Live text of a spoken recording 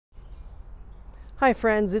Hi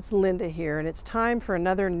friends, it's Linda here, and it's time for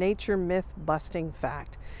another nature myth busting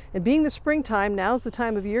fact. And being the springtime, now's the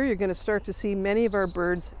time of year you're going to start to see many of our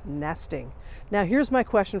birds nesting. Now here's my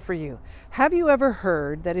question for you. Have you ever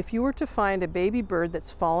heard that if you were to find a baby bird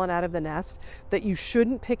that's fallen out of the nest, that you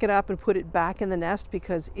shouldn't pick it up and put it back in the nest,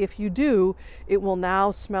 because if you do, it will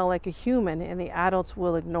now smell like a human and the adults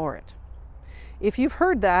will ignore it? If you've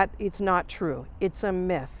heard that, it's not true. It's a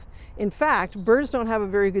myth. In fact, birds don't have a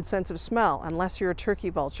very good sense of smell unless you're a turkey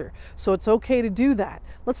vulture, so it's okay to do that.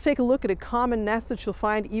 Let's take a look at a common nest that you'll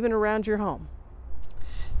find even around your home.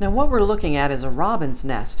 Now what we're looking at is a robin's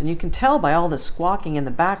nest, and you can tell by all the squawking in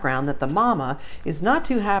the background that the mama is not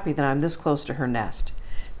too happy that I'm this close to her nest.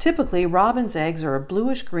 Typically, robin's eggs are a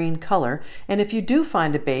bluish-green color, and if you do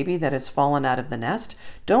find a baby that has fallen out of the nest,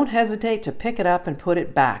 don't hesitate to pick it up and put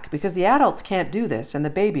it back, because the adults can't do this and the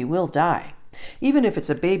baby will die. Even if it's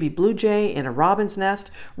a baby blue jay in a robin's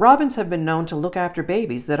nest, robins have been known to look after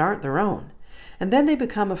babies that aren't their own. And then they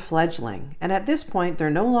become a fledgling, and at this point they're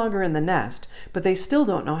no longer in the nest, but they still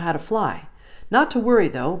don't know how to fly. Not to worry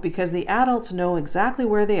though, because the adults know exactly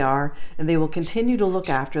where they are, and they will continue to look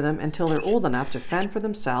after them until they're old enough to fend for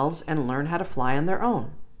themselves and learn how to fly on their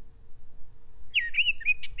own.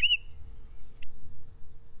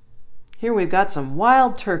 Here we've got some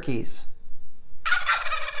wild turkeys.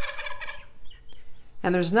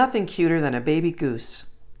 And there's nothing cuter than a baby goose.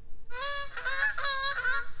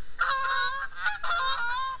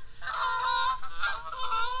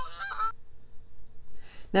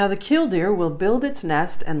 Now the killdeer will build its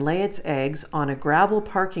nest and lay its eggs on a gravel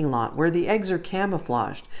parking lot where the eggs are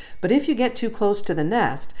camouflaged. But if you get too close to the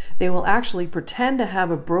nest, they will actually pretend to have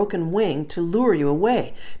a broken wing to lure you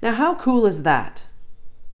away. Now how cool is that?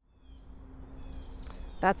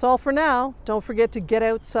 That's all for now. Don't forget to get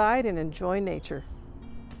outside and enjoy nature.